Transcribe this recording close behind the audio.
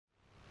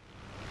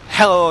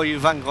Hello, you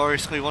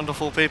vaingloriously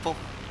wonderful people.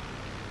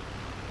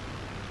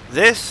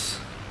 This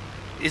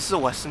is the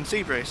Western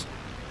Seabreeze,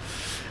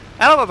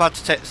 and I'm about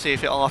to see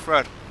if it'll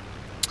off-road.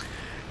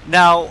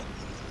 Now,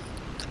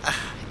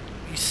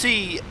 you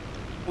see,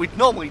 we'd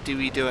normally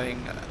be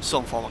doing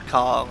some form of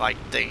car, like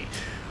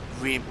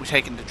we're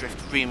taking the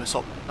drift Remus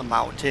up the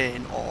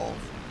mountain, or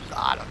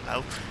I don't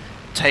know,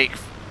 take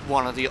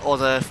one of the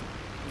other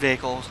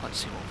vehicles. Let's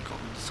see what we've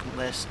got on this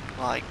list,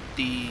 like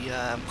the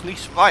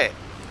police riot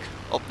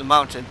up the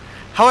mountain.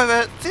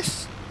 However,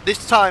 this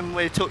time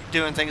we're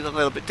doing things a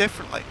little bit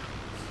differently.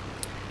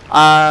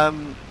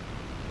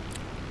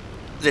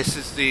 This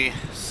is the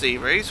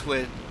series.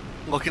 We're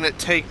looking at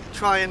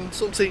trying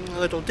something a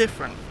little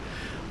different.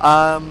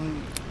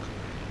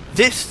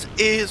 This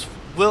is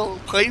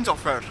Will Plains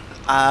Offroad,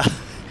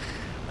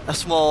 a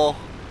small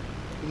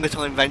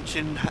little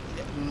invention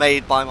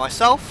made by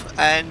myself,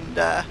 and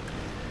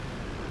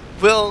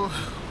we'll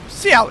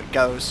see how it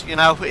goes. You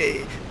know,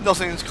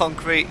 nothing's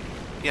concrete.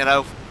 You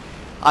know,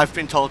 I've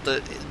been told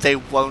that they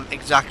won't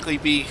exactly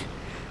be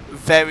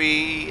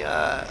very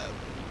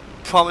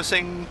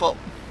promising, but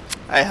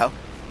hey ho,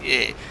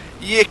 yeah,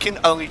 you can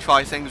only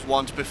try things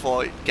once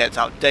before it gets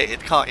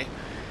outdated, can't you?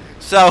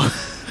 So,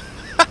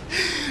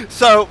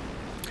 so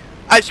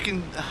as you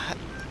can,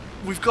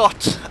 we've got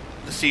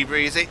the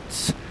Seabreeze.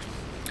 It's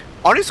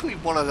honestly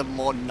one of the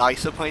more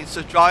nicer planes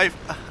to drive.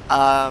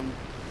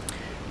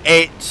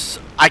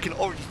 I can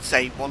already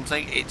say one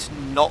thing, it's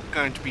not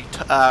going to be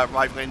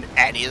rivaling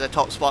any of the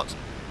top spots,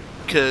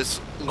 because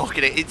look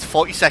at it, it's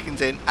 40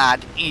 seconds in,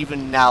 and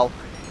even now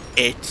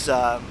it's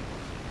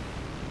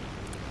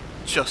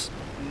just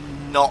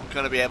not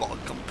going to be able to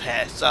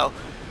compare. So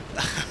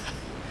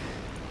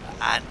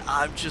and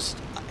I'm just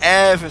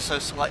ever so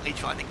slightly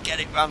trying to get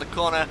it around the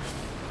corner,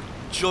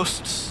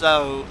 just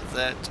so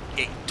that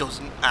it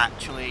doesn't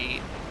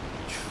actually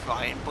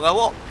try and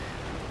blow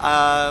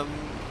up.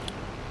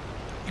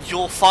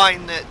 You'll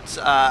find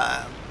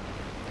that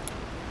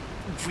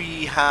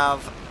we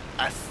have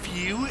a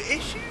few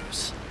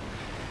issues,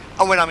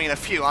 and when I mean a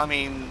few, I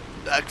mean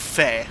a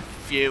fair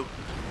few.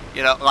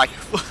 You know, like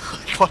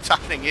what's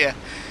happening here.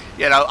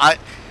 You know,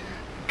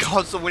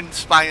 because the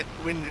wingspan,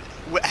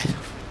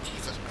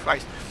 Jesus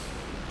Christ,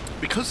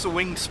 because the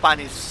wingspan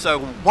is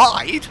so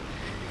wide,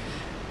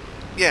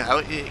 you know,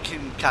 it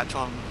can catch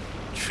on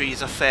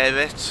trees a fair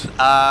bit.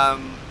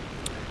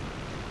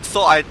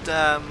 Thought I'd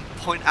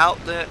point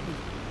out that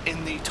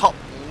in the top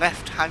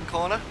left hand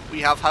corner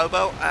we have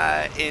Hobo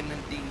in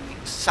the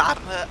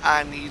saddler,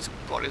 and he's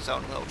got his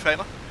own little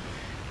trailer.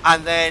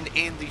 And then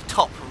in the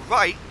top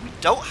right we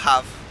don't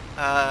have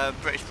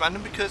British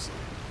Brandon, because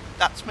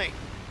that's me.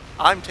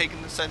 I'm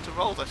taking the centre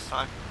role this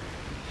time.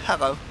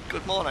 Hello,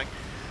 good morning.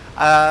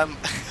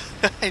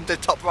 In the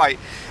top right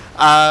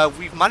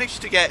we've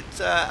managed to get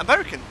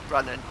American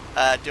Brandon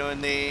doing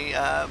the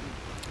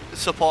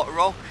supporter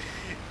role.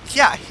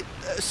 Yeah,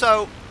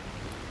 so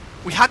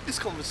we had this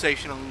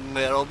conversation a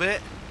little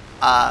bit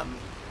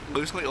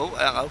loosely. Oh,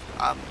 hello.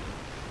 I'm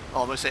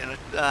almost hitting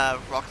a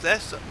rock there,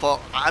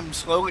 but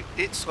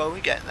it's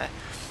slowly getting there.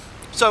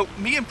 So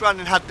me and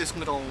Brandon had this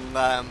little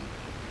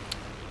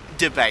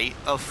debate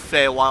a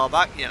fair while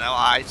back. You know,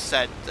 I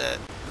said that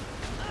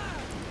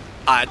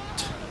I'd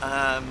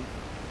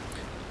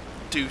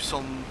do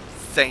some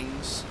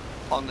things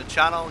on the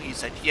channel. He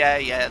said,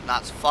 yeah,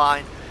 that's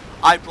fine.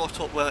 I brought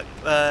up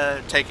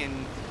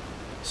taking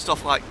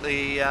stuff like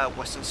the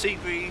Western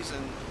Seabreeze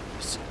and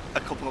a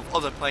couple of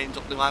other planes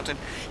up the mountain.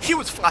 He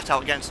was flat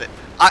out against it.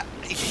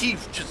 He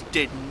just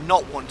did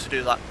not want to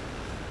do that.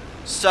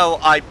 So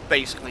I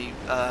basically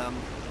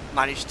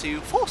managed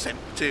to force him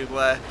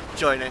to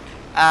join in.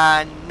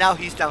 And now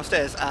he's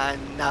downstairs,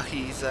 and now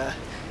he's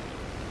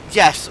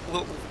yes,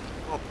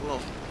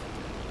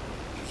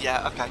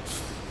 yeah, okay.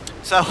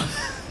 So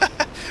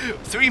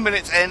 3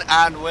 minutes in,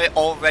 and we're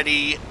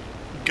already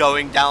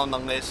going down the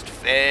list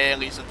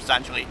fairly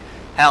substantially.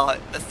 Hell,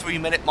 at the 3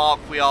 minute mark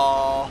we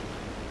are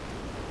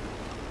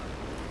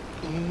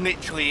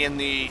literally in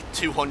the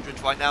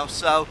 200s right now.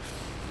 So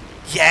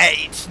yeah,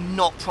 it's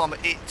not gonna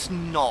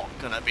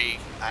be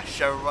a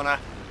showrunner.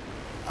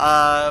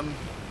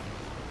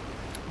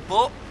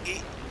 But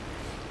the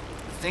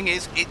thing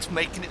is, it's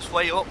making its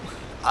way up.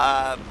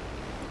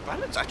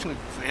 Brandon's actually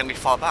really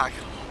far back.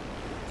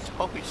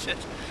 Holy shit.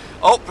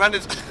 Oh,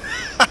 Brandon's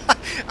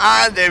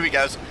and there he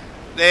goes.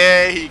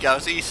 There he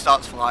goes. He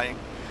starts flying.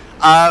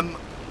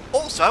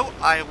 Also,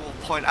 I will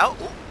point out,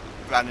 oh,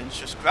 Brandon's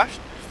just crashed.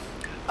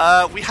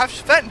 We have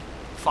Sven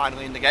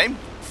finally in the game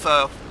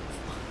for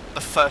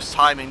the first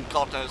time in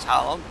God knows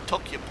how long. It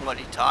took you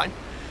bloody time.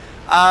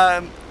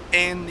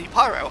 In the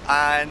Pyro,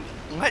 and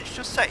let's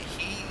just say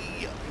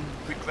he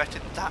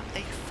regretted that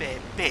a fair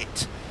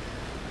bit.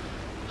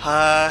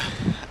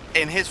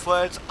 In his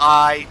words,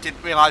 I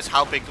didn't realise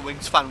how big the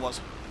wingspan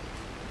was,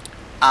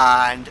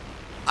 and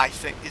I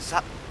think is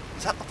that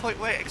the point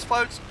where it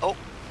explodes? Oh,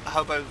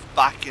 Hobo's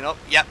backing up.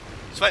 Yep,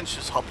 Sven's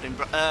just hopping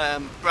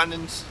in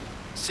Brandon's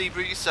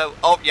Seabreeze. So,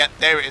 oh yeah,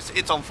 there it is.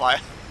 It's on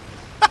fire.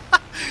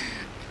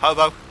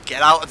 Hobo,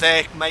 Get out of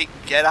there, mate.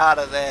 Get out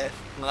of there,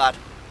 lad.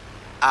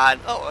 And,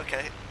 oh,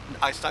 okay.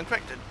 I stand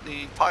corrected.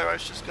 The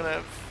pyro's just going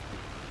to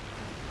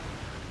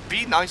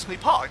be nicely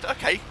parked.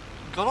 Okay.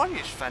 Good on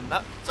you, Sven.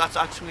 That's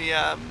actually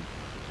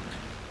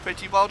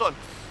pretty well done.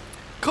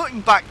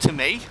 Cutting back to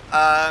me,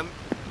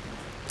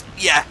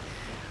 yeah.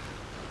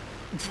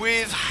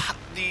 With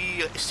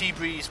the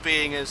Seabreeze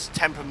being as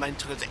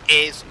temperamental as it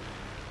is,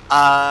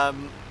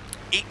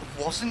 it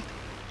wasn't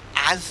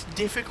as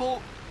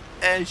difficult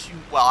as you,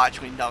 well,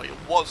 actually no, it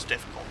was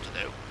difficult to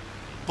do,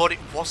 but it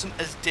wasn't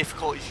as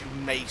difficult as you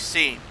may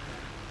seem.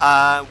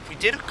 We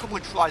did a couple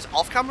of tries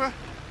off camera,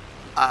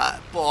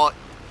 but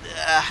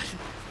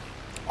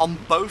on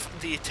both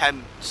the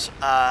attempts,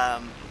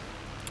 on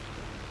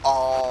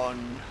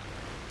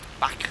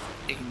back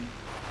in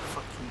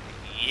fucking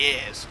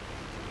years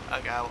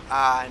ago,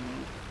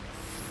 and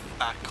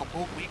a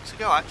couple of weeks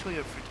ago actually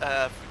of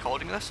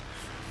recording this,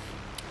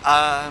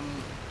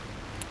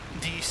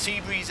 the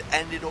Seabreeze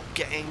ended up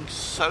getting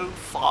so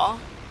far,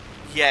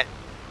 yet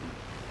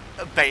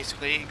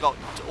basically it got,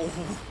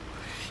 oh,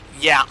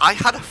 yeah, I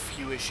had a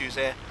few issues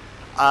here.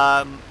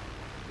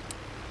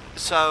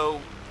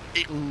 So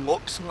it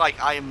looks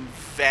like I am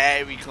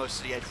very close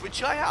to the edge,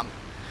 which I am,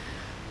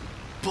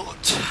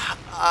 but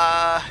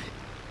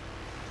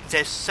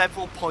there's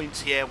several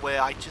points here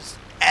where I just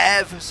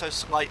ever so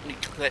slightly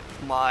clip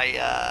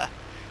my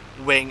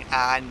wing,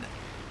 and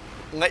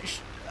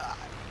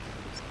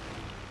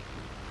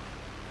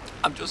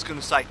I'm just going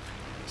to say,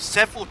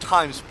 several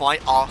times my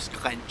arse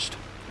clenched.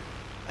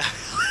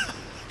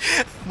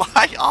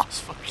 My arse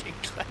fucking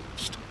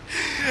clenched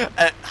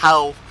at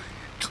how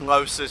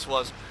close this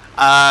was.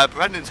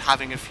 Brandon's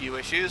having a few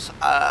issues.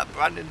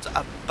 Brandon's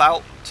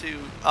about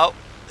to, oh,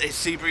 his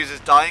Seabreeze is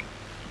dying.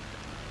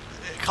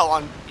 Come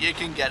on, you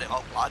can get it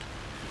up, lad.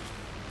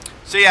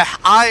 So yeah,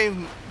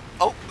 I'm,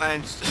 oh,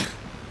 and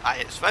I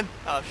hit Sven.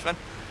 Sven.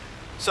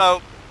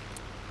 So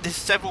there's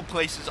several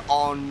places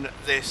on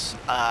this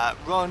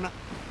run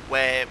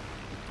where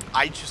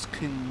I just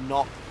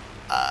cannot,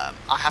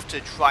 I have to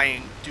try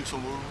and do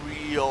some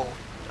real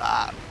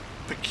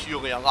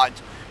peculiar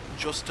lines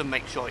just to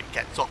make sure it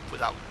gets up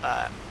without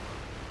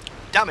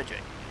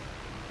damaging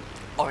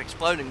or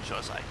exploding, should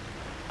I say.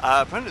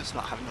 Brendan's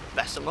not having the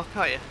best of luck,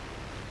 are you?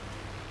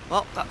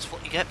 Well, that's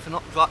what you get for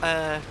not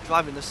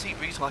driving the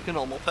Seabreeze like a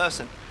normal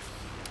person.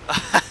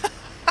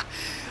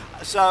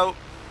 So,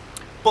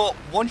 but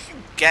once you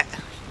get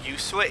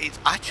used to it, it's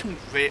actually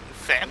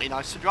fairly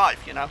nice to drive,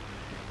 you know.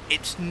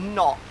 It's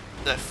not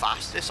the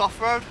fastest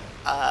off-road.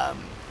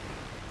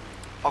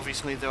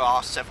 Obviously there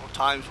are several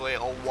times where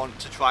it'll want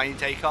to try and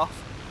take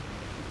off,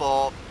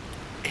 but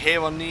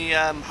here on the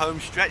home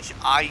stretch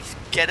I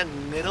get a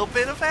little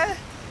bit of air,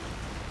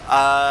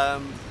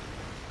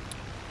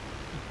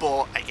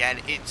 but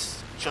again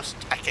it's just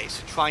a case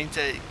of trying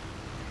to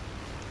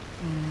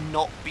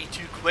not be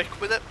too quick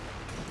with it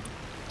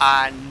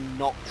and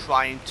not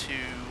trying to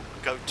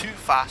go too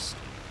fast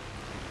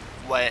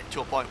where to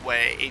a point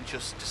where it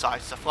just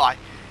decides to fly.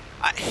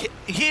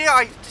 Here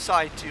I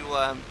decide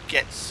to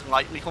get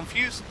slightly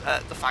confused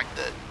at the fact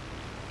that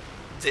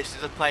this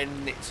is a plane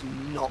and it's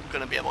not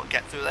going to be able to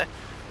get through there,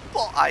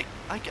 but I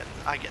get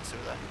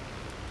through there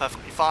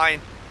perfectly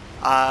fine.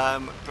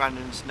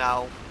 Brandon's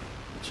now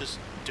just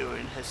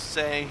doing his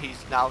thing.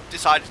 He's now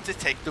decided to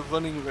take the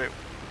running route.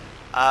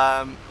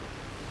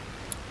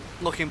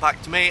 Looking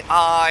back to me,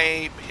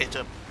 I hit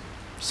a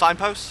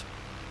signpost.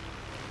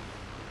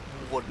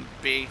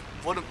 Wouldn't be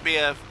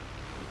a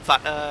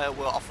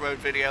off-road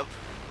video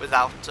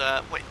without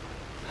wait,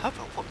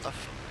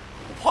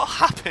 what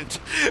happened?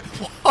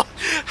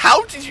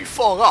 How did you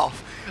fall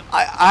off?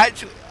 I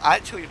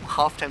actually am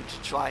half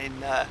tempted to try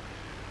and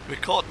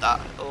record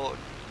that or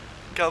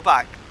go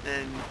back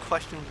and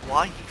question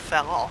why he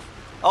fell off.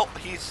 Oh,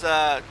 he's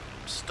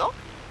stuck?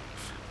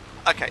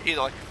 Okay,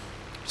 either way.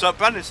 So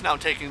Brandon's now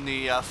taking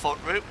the foot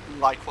route,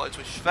 likewise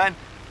with Sven,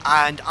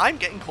 and I'm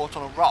getting caught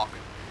on a rock.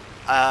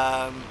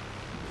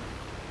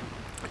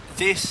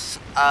 This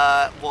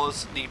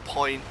was the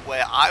point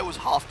where I was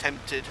half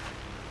tempted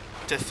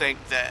to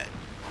think that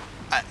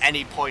at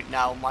any point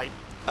now my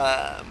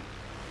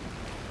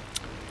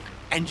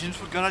engines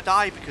were going to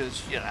die,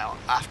 because, you know,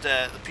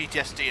 after the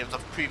PTSD of the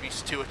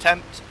previous two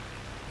attempts,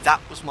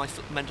 that was my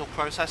mental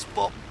process,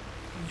 but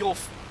you'll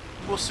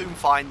soon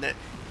find that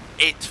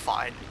it's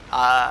fine.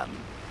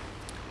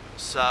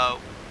 So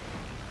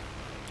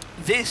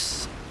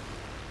this,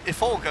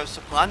 if all goes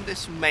to plan,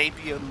 this may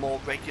be a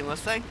more regular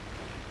thing.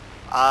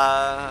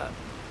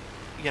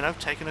 You know,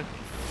 taking a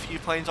few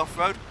planes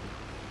off-road.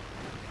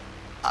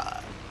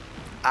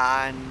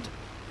 And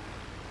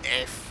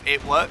if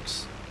it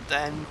works,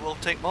 then we'll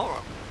take more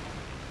of them.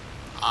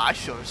 I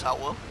sure as hell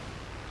will.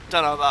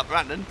 Don't know about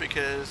Brandon,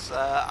 because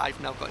I've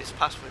now got his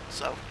password,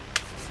 so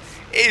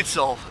it's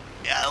all,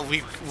 yeah,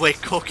 we're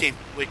cooking,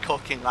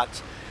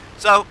 lads.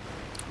 So,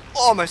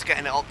 almost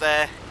getting it up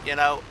there, you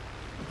know,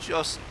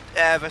 just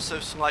ever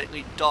so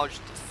slightly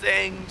dodged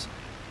things,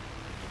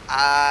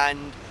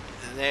 and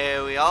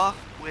there we are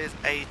with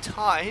a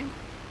time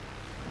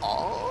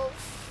of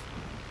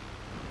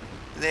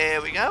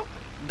There we go.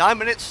 9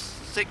 minutes,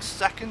 6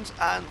 seconds,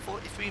 and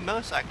 43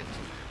 milliseconds.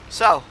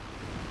 So,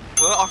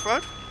 we're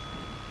off-road.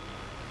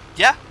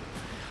 Yeah.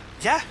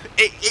 Yeah,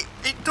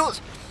 it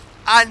does.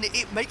 And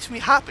it makes me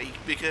happy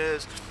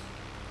because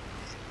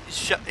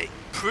it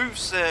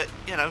proves that,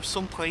 you know,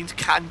 some planes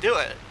can do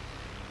it.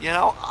 You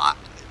know,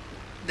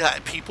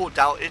 people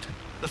doubted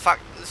the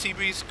fact that the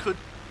Seabreeze could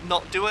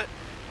not do it,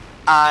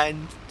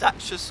 and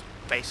that's just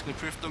basically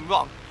proved them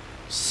wrong.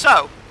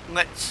 So,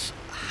 let's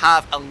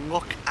have a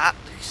look at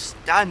the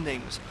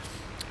standings.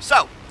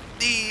 So,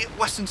 the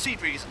Western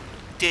Seabreeze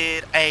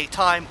did a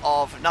time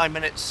of 9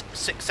 minutes,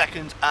 6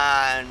 seconds,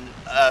 and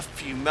a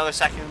few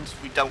milliseconds.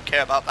 We don't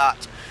care about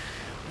that.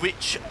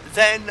 Which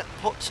then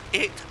puts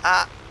it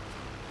at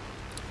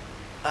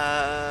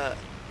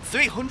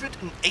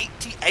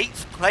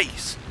 388th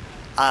place.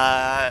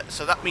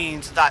 So that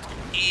means that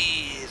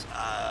is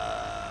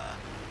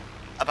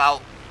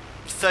about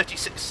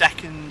 36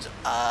 seconds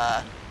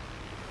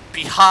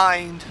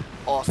behind,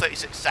 or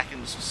 36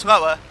 seconds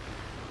slower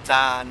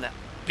than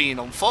being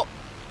on foot,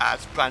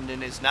 as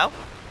Brandon is now,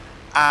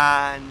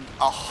 and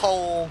a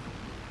whole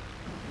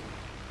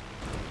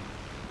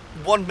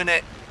 1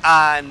 minute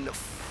and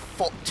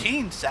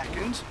 14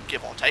 seconds,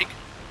 give or take,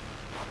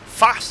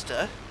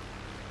 faster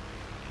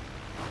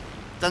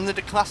than the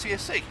Declassier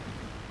C.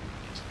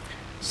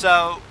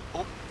 So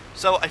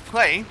a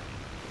plane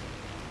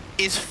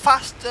is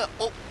faster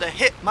up the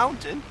hip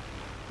mountain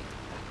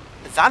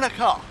than a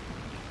car.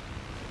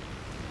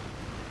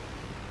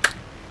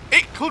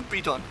 It could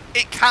be done.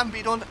 It can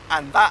be done,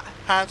 and that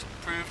has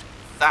proved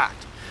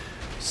that.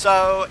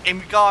 So, in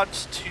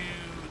regards to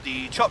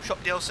the Chop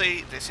Shop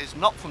DLC, this is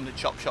not from the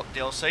Chop Shop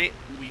DLC.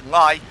 We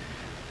lie,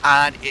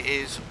 and it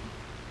is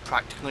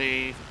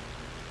practically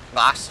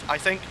last, I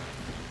think,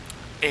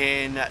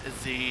 in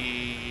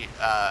the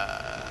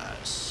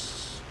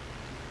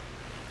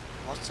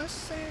what's this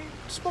thing?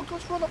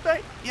 Smuggler's Run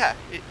update? Yeah,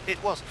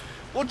 it was.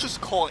 We'll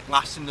just call it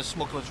last in the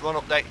Smuggler's Run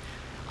update.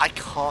 I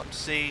can't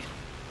see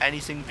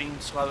anything being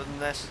slower than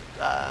this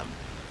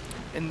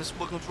in the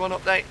Smuggler's Run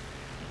update,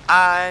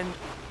 and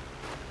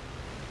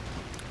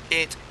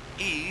it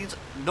is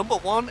number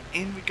 1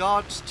 in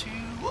regards to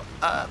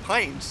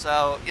planes.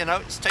 So, you know,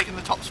 it's taking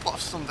the top spot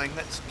for something.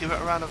 Let's give it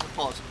a round of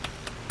applause.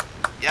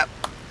 Yep,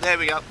 there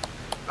we go.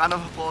 Round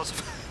of applause.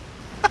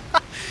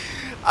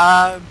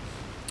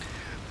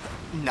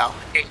 No,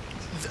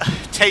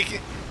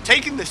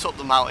 taking this up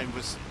the mountain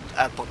was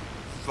a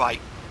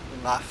right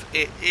laugh.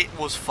 It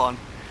was fun.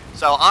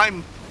 So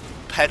I'm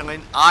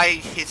pedaling. I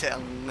hit it a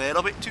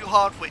little bit too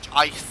hard, which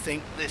I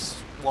think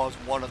this was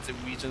one of the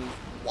reasons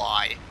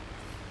why.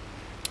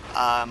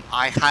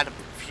 I had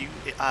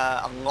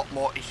a lot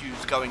more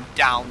issues going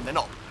down than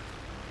up.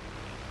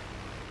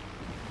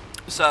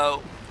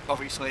 So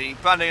obviously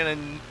Brandon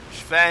and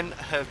Sven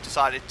have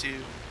decided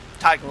to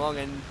tag along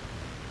in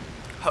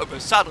Hobo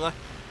Saddler,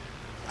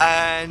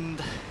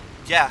 and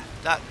yeah,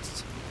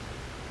 that's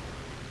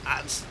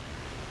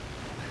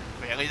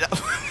really that.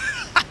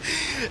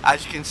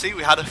 As you can see,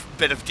 we had a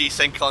bit of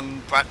desync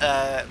on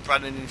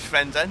Brandon and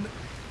Sven's end.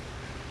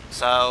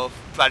 So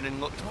Brandon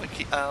looked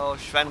like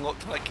Sven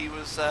looked like he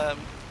was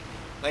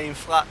laying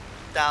flat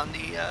down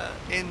the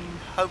in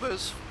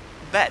Hobo's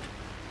bed.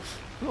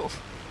 Ooh,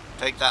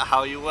 take that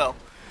how you will.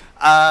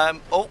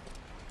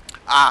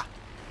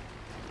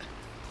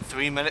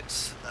 3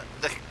 minutes.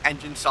 The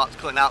engine starts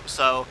cutting out.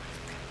 So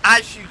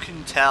as you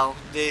can tell,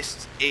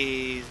 this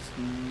is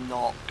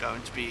not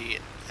going to be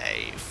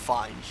a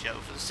fine show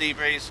for the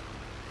Seabreeze,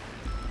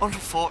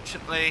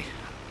 unfortunately.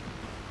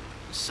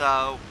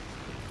 So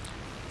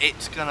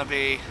it's gonna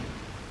be,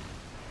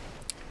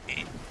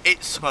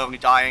 it's slowly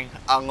dying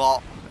a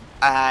lot,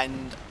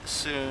 and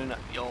soon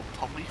you'll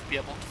probably be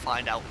able to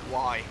find out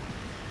why.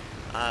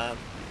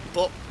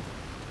 But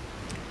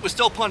we're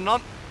still putting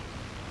on.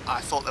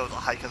 I thought there was a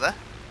hiker there.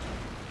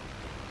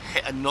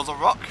 Hit another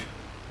rock,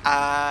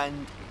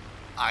 and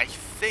I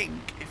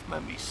think, if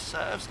memory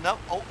serves, no,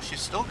 oh,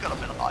 she's still got a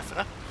bit of life in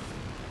her.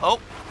 Oh,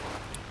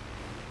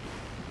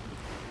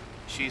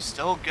 she's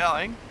still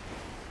going.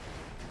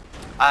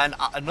 And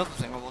another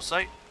thing I will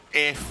say,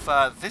 if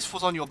this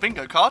was on your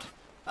bingo card,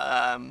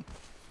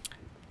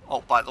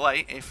 oh, by the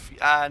way,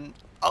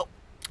 oh,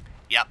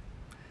 yep.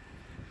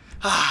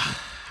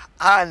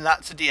 And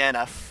that's a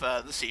DNF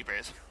for the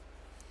Seabreeze.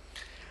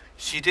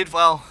 She did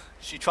well,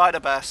 she tried her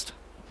best,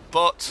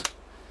 but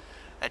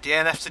a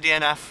DNF's a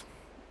DNF,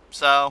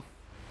 so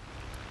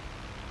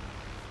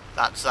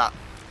that's that.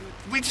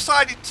 We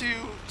decided to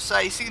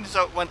say, seeing as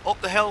though it went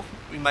up the hill,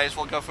 we may as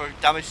well go for a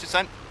damage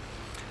descent.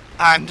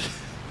 And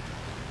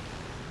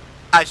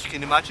as you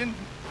can imagine,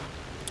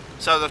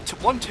 so the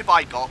one tip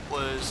I got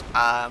was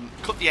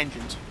cut the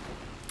engines.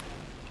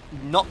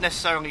 Not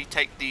necessarily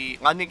take the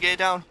landing gear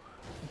down,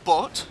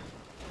 but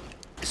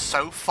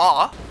so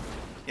far,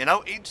 you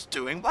know, it's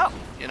doing well.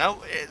 You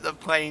know, the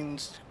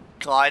plane's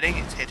gliding,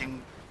 it's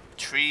hitting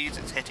trees,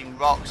 it's hitting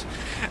rocks,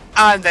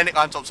 and then it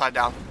lands upside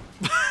down.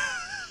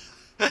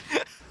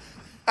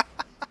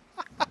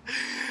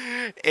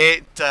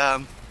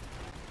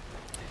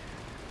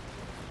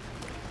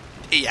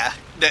 yeah,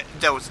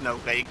 there was no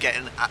way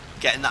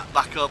getting that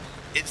back up.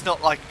 It's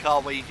not like a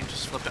car where you can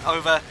just flip it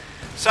over.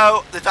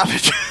 So the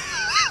damage,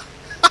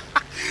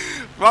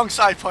 wrong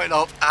side point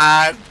up,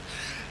 and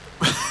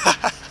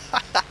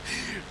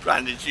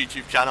Brandon's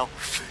YouTube channel.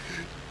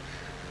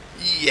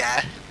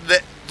 Yeah,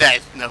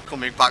 there's no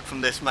coming back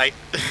from this, mate.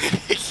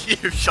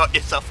 You shot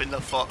yourself in the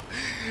foot.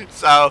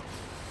 So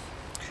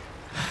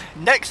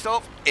next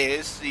up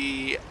is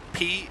the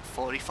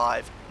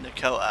P-45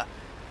 Nakota,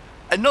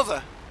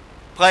 another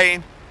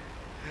plane,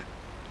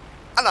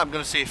 and I'm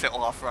going to see if it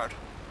will off-road.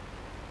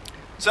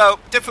 So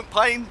different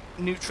plane,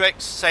 new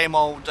tricks, same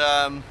old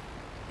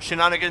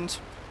shenanigans.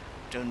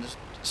 Doing the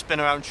spin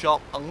around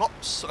shot a lot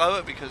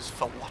slower because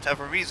for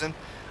whatever reason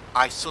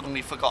I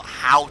suddenly forgot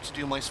how to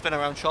do my spin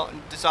around shot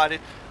and decided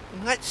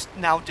let's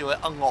now do it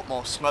a lot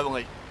more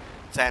slowly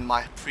than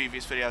my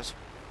previous videos.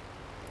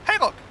 Hey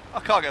look,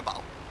 a cargo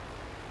battle.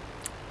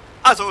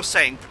 As I was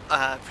saying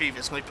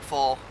previously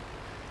before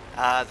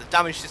the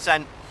damage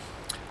descent,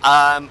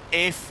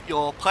 if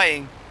you're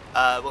playing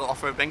with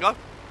Offroad Bingo,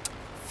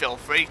 feel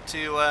free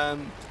to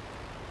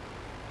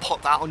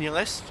put that on your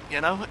list,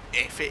 you know,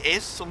 if it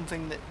is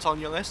something that's on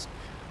your list.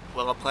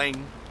 Will a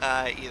plane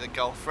either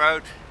go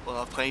off-road, will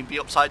a plane be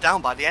upside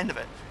down by the end of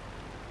it?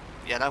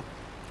 You know,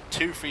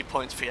 2-3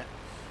 points for you.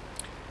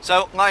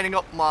 So, lining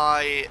up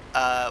my,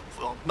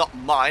 well, not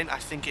mine, I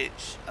think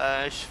it's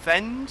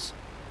Sven's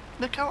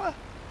Nakota,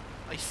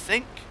 I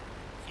think,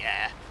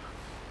 yeah.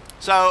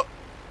 So,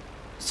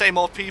 same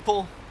old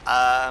people,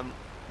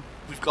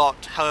 we've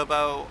got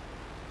Hobo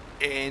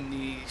in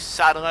the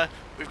saddler,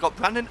 we've got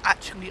Brandon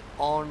actually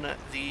on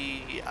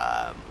the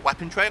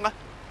weapon trailer,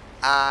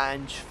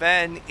 and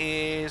Sven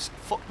is,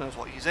 fuck knows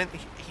what he's in,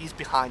 he's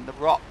behind the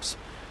rocks,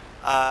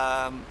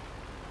 or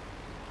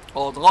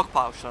the log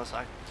pile should I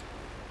say.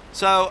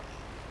 So,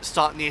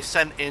 starting the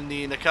ascent in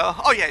the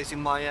Nakota, oh yeah, he's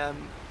in my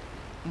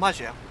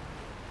Maggio,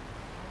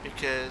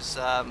 because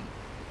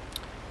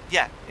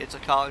yeah, it's a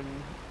car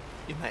and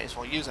you may as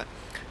well use it.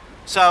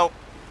 So,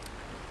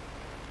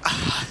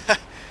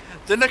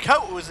 the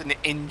Nakota was an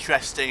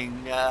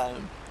interesting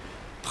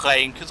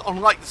plane, because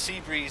unlike the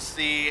Seabreeze,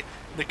 the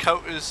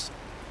Nakota's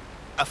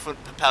a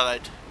front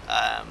propellered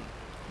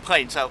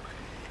plane, so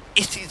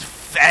it is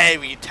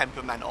very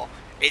temperamental.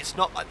 It's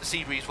not like the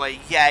Seabreeze where,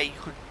 yeah, you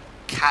could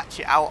catch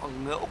it out a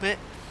little bit.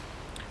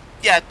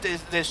 Yeah,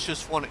 this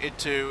just wanted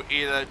to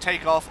either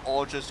take off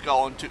or just go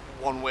onto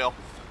one wheel,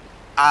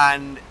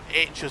 and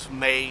it just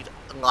made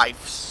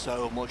life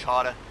so much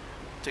harder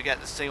to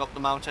get this thing up the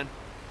mountain.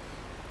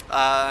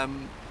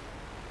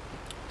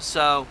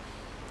 So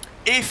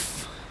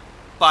if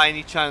by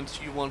any chance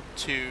you want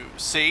to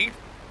see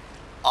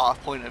our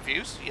point of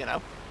views, you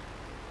know,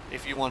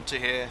 if you want to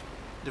hear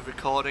the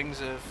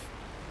recordings of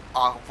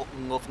our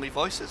lovely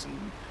voices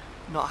and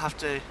not have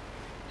to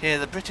hear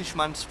the British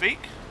man speak,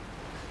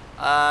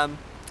 why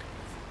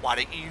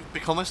don't you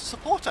become a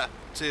supporter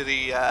to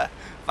the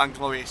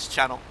Vainglorious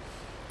channel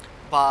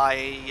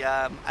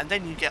by and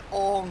then you get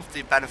all of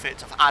the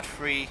benefits of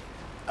ad-free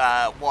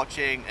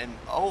watching, and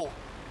oh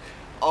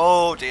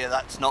dear,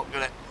 that's not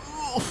gonna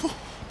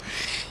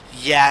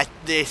yeah,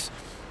 this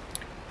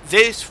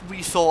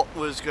we thought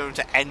was going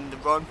to end the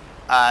run,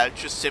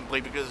 just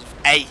simply because of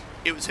A,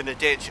 it was in a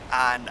ditch,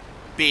 and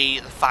B,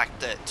 the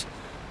fact that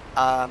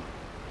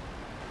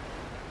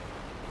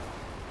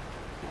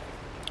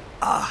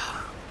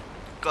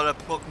gotta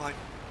plug my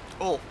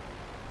oh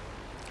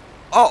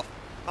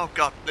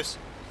god, this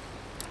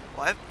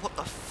what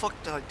the fuck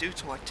did I do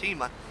to my team,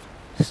 man?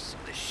 This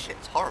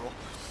shit's horrible.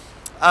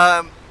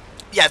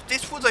 Yeah,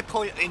 this was a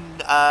point in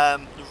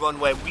the run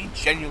where we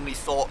genuinely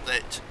thought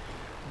that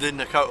the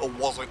Nakota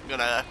wasn't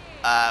gonna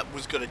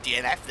was gonna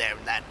DNF there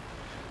and then.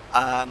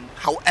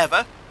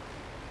 However,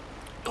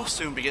 you'll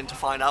soon begin to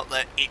find out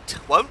that it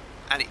won't,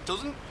 and it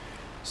doesn't.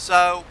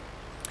 So,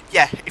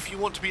 yeah, if you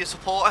want to be a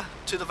supporter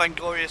to the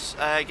Vainglorious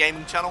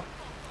gaming channel,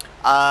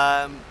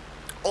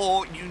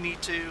 or you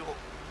need to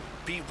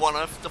be one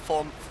of the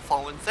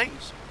following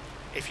things.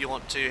 If you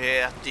want to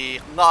hear the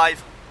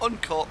live,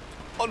 uncut,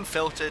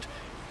 unfiltered,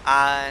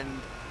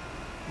 and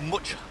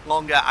much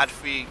longer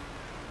ad-free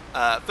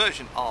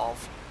version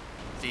of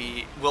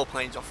the Will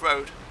Planes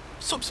Off-Road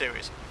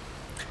sub-series.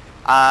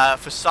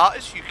 For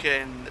starters, you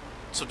can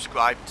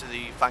subscribe to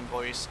the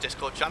Vainglorious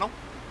Discord channel,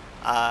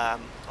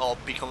 or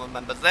become a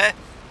member there.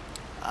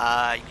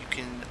 You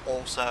can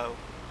also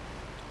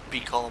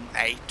become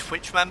a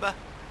Twitch member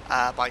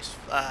by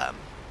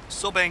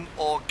subbing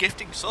or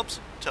gifting subs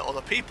to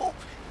other people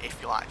if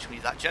you're actually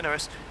that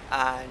generous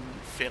and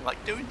feel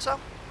like doing so.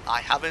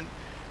 I haven't,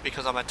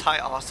 because I'm a tight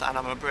arse and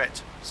I'm a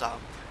Brit, so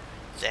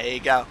there you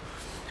go.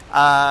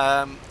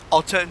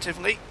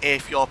 Alternatively,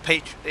 if you have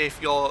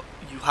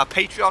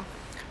Patreon,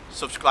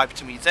 subscribe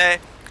to me there.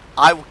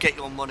 I will get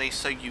your money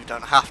so you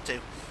don't have to.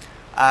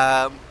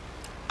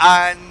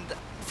 And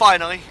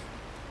finally,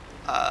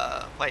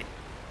 wait,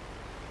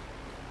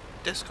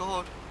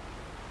 Discord.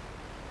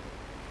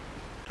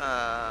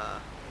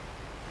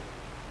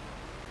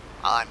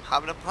 I'm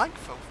having a blank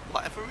for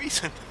whatever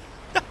reason.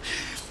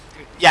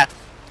 Yeah,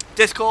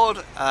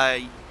 Discord,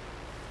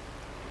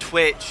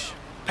 Twitch,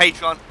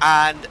 Patreon,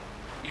 and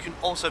you can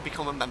also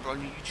become a member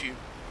on YouTube.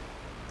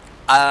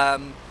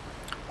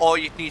 All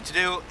you need to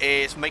do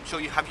is make sure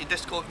you have your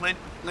Discord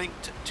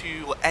linked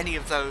to any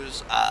of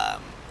those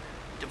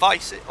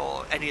devices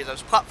or any of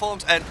those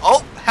platforms. And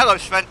oh, hello,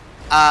 Sven.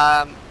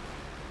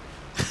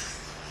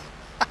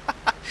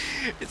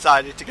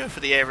 Decided to go for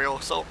the aerial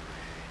assault,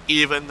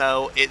 even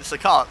though it's the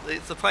car,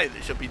 it's the plane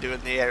that should be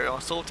doing the aerial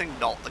assaulting,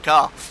 not the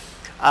car.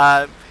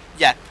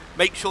 Yeah,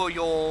 make sure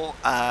your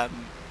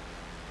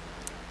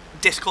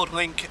Discord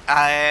link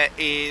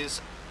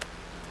is,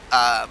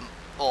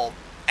 or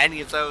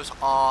any of those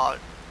are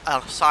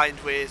assigned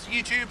with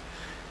YouTube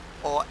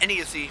or any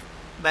of the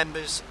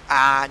members,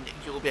 and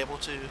you'll be able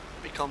to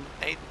become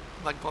a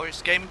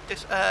Vainglorious Gaming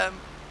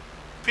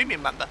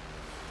premium member.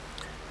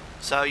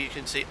 So you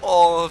can see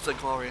all of the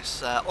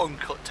glorious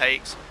uncut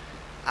takes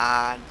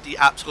and the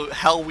absolute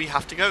hell we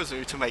have to go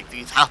through to make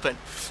these happen.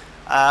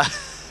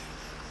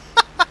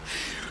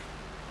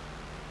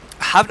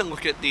 Having a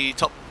look at the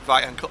top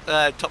right hand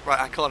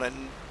corner,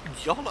 and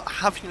you're not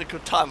having a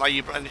good time, are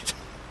you, Brandon?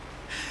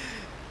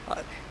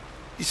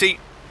 You see,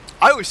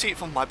 I always see it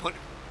from my point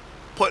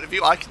of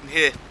view. I can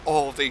hear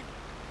all the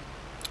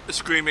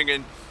screaming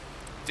and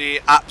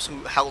the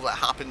absolute hell that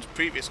happened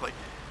previously,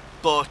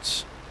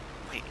 but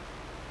wait,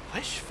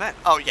 where's Sven?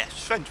 Oh yeah,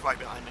 Sven's right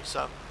behind me,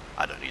 so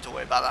I don't need to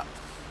worry about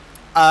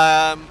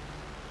that.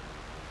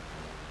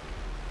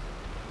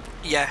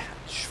 Yeah,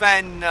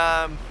 Sven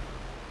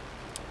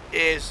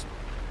is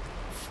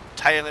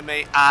tailing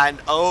me, and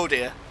oh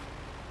dear,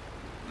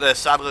 the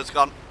saddler's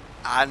gone,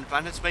 and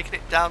Brandon's making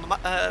it down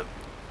the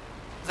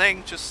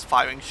thing, just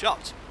firing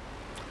shots.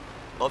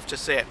 Love to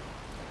see it.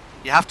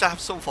 You have to have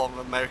some form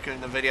of American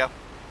in the video,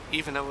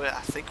 even though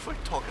I think we're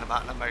talking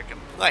about an American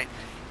plane.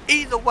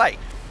 Either way,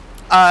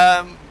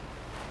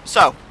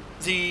 so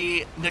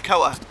the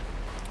Nakota,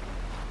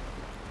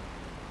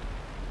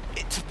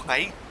 it's a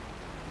plane.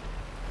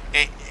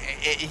 It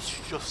is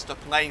just a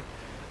plane.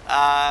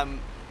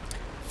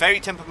 Very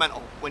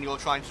temperamental when you're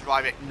trying to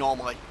drive it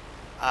normally.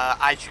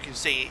 As you can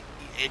see,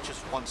 it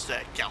just wants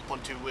to get up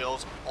on two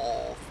wheels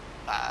or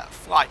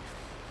fly.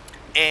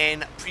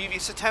 In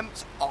previous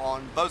attempts,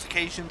 on both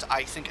occasions,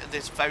 I think at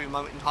this very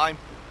moment in time,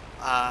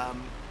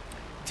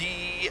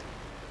 the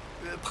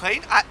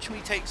plane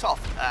actually takes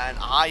off, and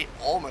I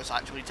almost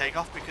actually take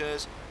off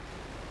because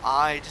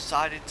I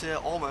decided to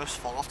almost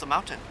fall off the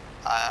mountain.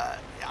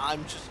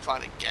 I'm just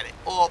trying to get it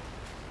up,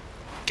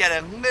 get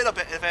a little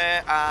bit of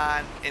air,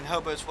 and in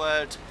Hobo's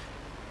words,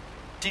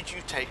 did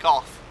you take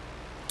off?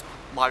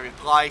 My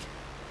reply,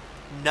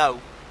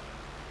 no.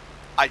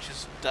 I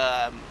just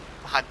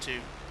had to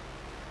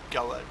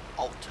go an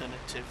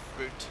alternative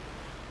route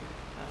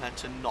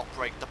to not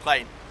break the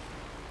plane.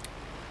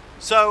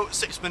 So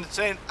 6 minutes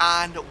in,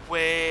 and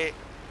we're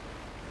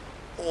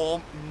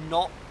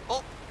not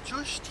up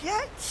just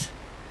yet,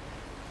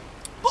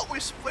 but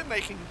we're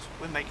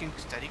making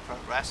steady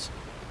progress.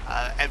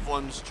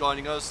 Everyone's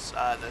joining us.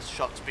 There's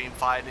shots being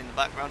fired in the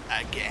background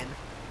again.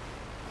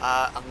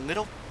 A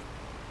little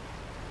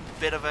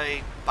bit of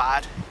a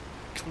bad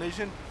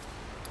collision,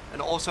 and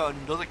also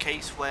another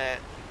case where,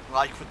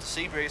 like with the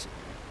Seabreeze,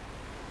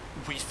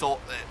 we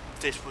thought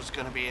that this was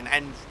going to be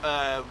an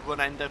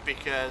run ender,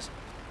 because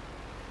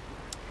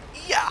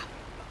yeah,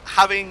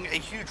 having a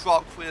huge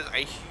rock with a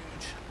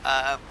huge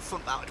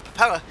front mounted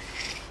propeller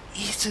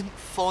isn't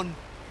fun.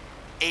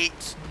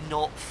 It's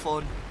not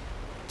fun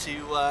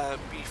to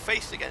be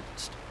faced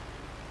against.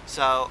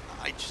 So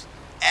I just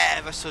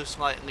ever so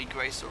slightly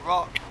grazed the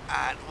rock,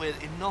 and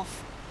with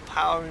enough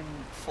power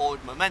and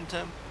forward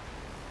momentum,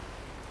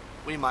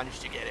 we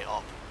managed to get it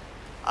up.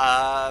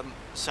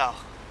 So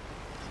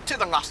to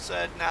the last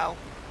third now,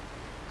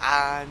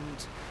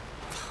 and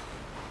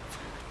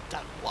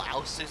don't know what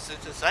else is there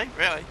to say,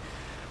 really.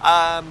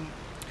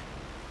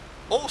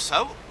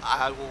 Also,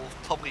 I will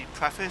probably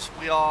preface,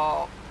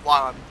 while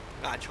I'm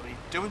actually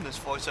doing this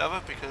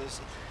voiceover,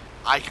 because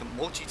I can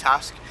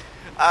multitask,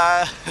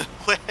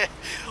 we're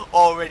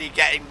already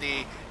getting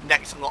the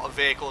next lot of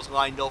vehicles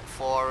lined up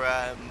for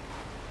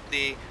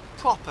the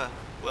proper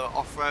World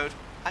Off-Road.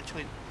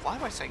 Actually, why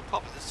am I saying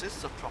proper? This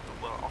is the proper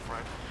World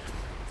Off-Road.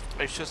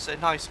 It's just a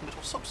nice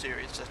little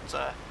sub-series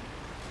that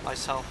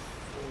myself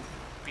will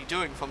be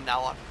doing from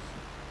now on.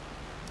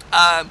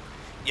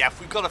 Yeah,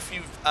 we've got a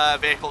few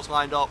vehicles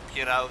lined up,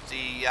 you know,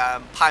 the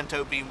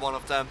Panto being one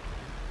of them,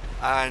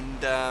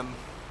 and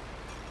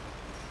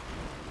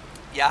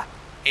yeah,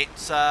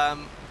 it's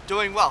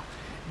doing well.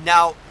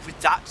 Now, with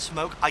that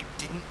smoke, I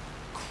didn't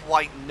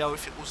quite know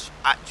if it was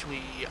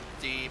actually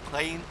the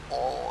plane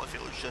or if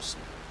it was just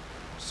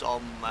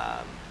some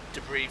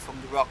debris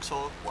from the rocks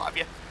or what have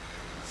you.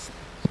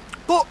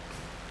 But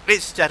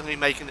it's steadily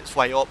making its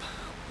way up.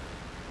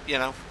 You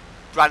know,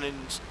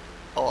 Brandon's,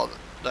 or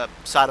the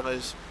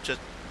Saddler's, just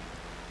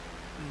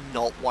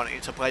not wanting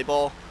to play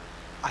ball.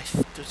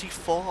 Does he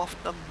fall off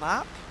the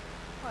map?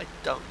 I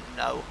don't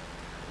know.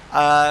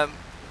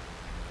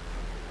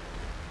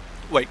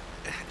 Wait,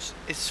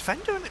 is Sven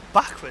doing it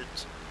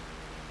backwards?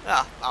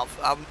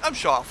 I'm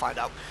sure I'll find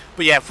out.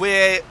 But yeah, if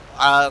we're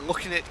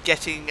looking at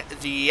getting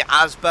the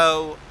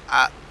Asbo,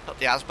 not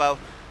the Asbo,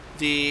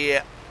 the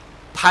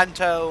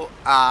Panto,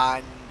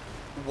 and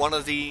one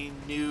of the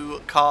new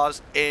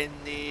cars in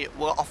the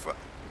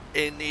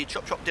in the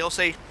Chop Chop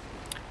DLC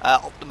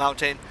up the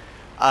mountain,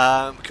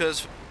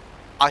 because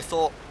I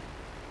thought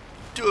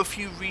do a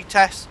few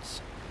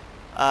retests,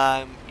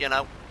 you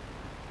know,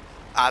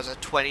 as a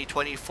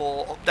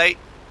 2024 update.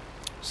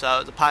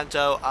 So the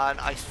Panto, and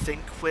I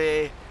think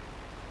we're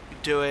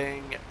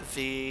doing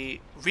the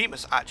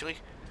Remus actually.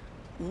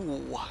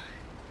 Ooh,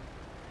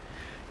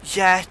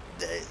 yeah,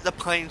 the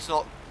plane's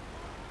not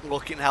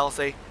looking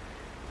healthy.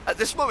 At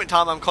this moment in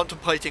time, I'm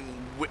contemplating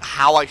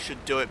how I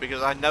should do it,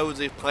 because I know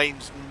the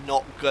plane's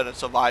not gonna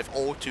survive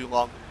all too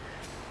long.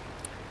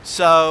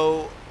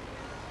 So,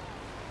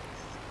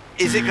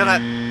 is it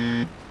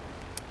gonna?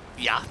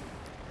 Yeah,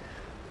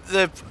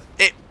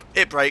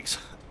 it breaks,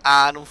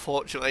 and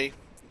unfortunately,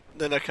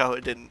 the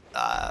Nakota didn't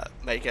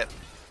make it.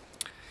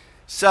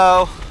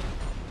 So,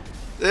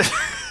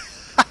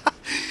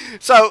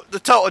 so the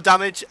total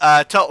damage,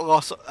 total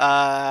loss,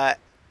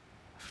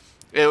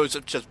 it was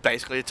just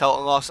basically a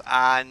total loss,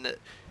 and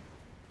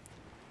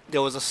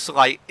there was a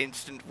slight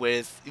incident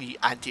with the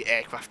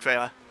anti-aircraft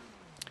trailer.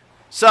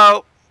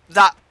 So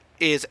that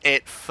is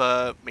it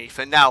for me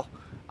for now.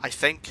 I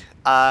think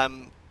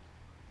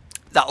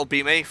that will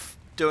be me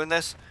doing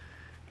this.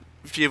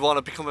 If you want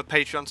to become a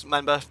Patreon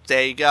member,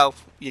 there you go.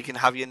 You can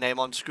have your name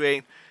on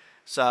screen.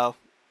 So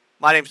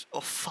my name's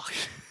fuck.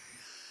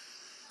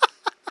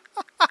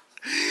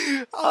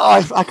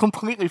 Oh, I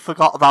completely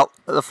forgot about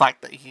the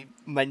fact that he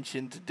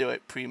mentioned to do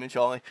it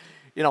prematurely.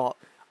 You know what?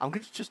 I'm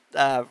going to just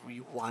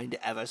rewind it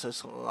ever so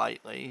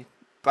slightly.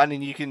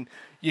 Brandon, you can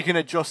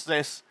adjust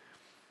this.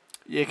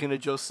 You can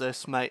adjust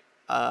this, mate.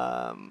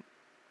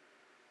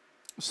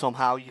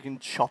 Somehow you can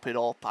chop it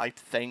up, I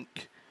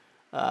think,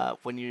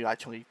 when you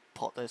actually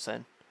put this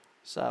in.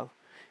 So,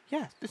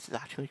 yeah, this is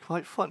actually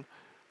quite fun.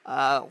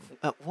 At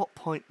what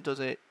point does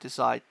it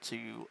decide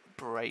to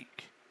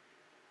break?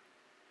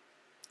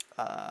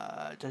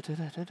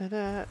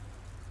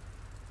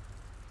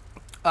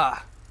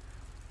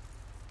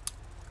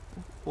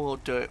 We'll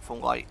do it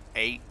from like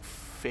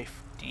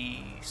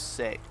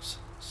 8:56.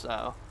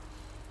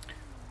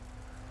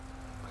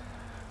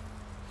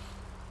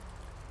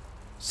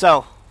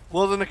 So,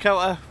 will the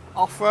Nakota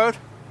off-road?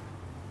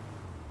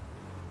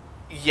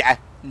 Yeah,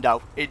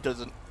 no, it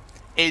doesn't.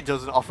 It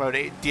doesn't off-road,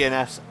 it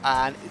DNFs,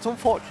 and it's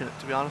unfortunate,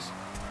 to be honest.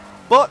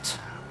 But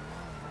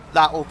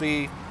that will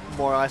be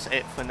more or less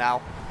it for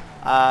now.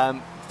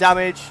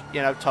 Damage,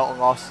 you know, total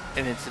loss,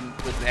 an incident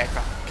with an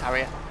aircraft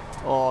carrier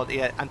or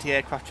the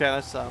anti-aircraft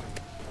trailer. So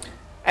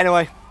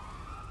anyway,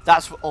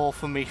 that's all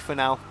from me for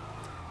now.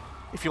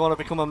 If you want to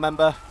become a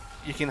member,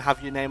 you can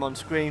have your name on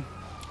screen.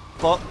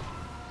 But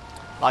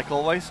like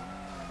always,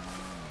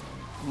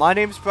 my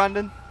name's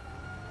Brandon,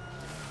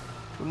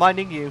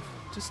 reminding you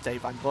to stay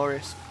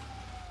vainglorious.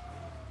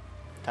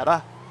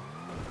 Ta-da!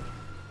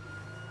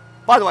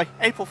 By the way,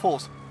 April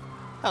Fools.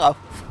 Hello.